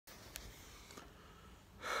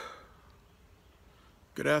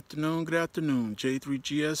Good afternoon,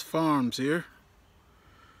 J3GS Farms here.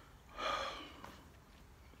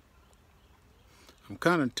 I'm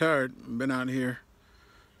kind of tired. I've been out here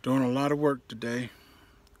doing a lot of work today.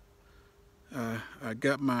 I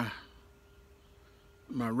got my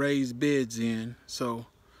raised beds in, so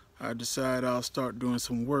I decided I'll start doing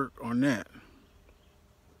some work on that.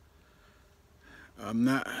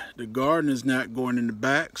 The garden is not going in the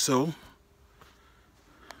back, so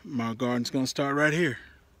my garden's gonna start right here.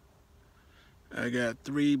 I got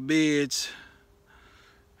 3 beds.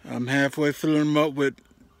 I'm halfway filling them up with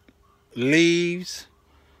leaves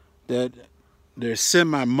that they're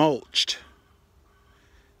semi-mulched,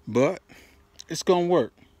 but it's gonna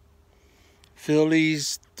work. Fill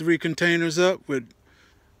these 3 containers up with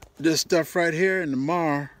this stuff right here, and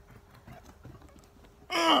tomorrow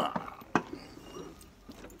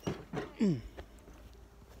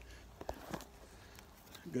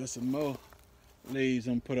got some more leaves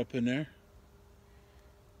I'm put up in there,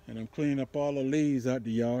 and I'm cleaning up all the leaves out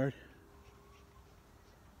the yard,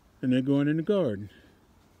 and they're going in the garden.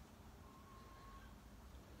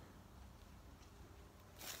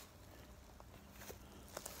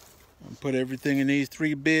 I put everything in these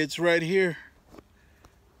 3 beds right here,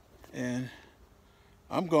 and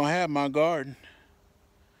I'm gonna have my garden.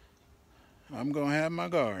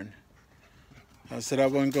 I said I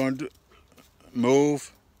wasn't gonna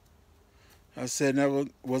move. I said never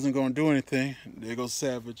wasn't gonna do anything. There goes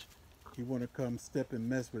Savage. He wanna come step and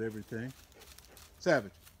mess with everything.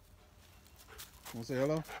 Savage, wanna say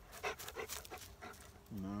hello?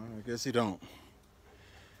 No, I guess he don't.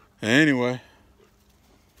 Anyway,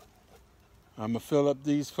 I'm gonna fill up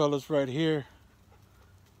these fellas right here,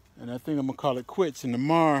 and I think I'm gonna call it quits. And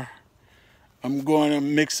tomorrow, I'm going to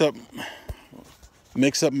mix up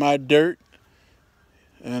my dirt,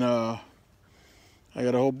 and I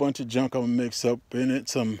got a whole bunch of junk I'm gonna mix up in it.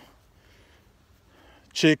 Some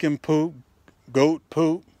chicken poop, goat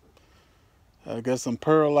poop. I got some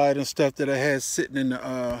perlite and stuff that I had sitting in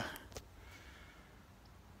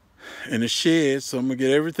the shed. So I'm gonna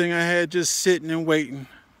get everything I had just sitting and waiting,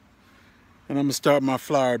 and I'm gonna start my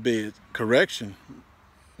flower beds. Correction,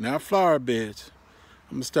 not flower beds.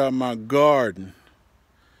 I'm gonna start my garden.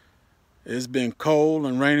 It's been cold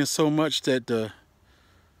and raining so much that the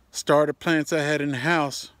starter plants I had in the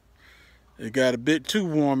house, it got a bit too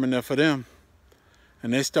warm enough for them,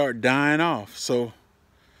 and they start dying off. So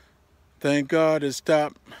thank God it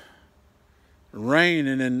stopped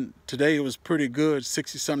raining, and today it was pretty good,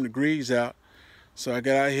 60-something degrees out. So I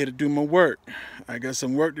got out here to do my work. I got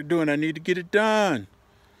some work to do, and I need to get it done.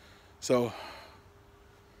 So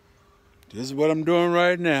this is what I'm doing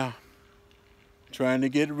right now, trying to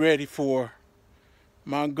get ready for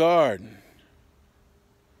my garden.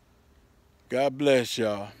 God bless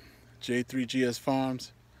y'all. J3GS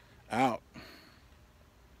Farms out.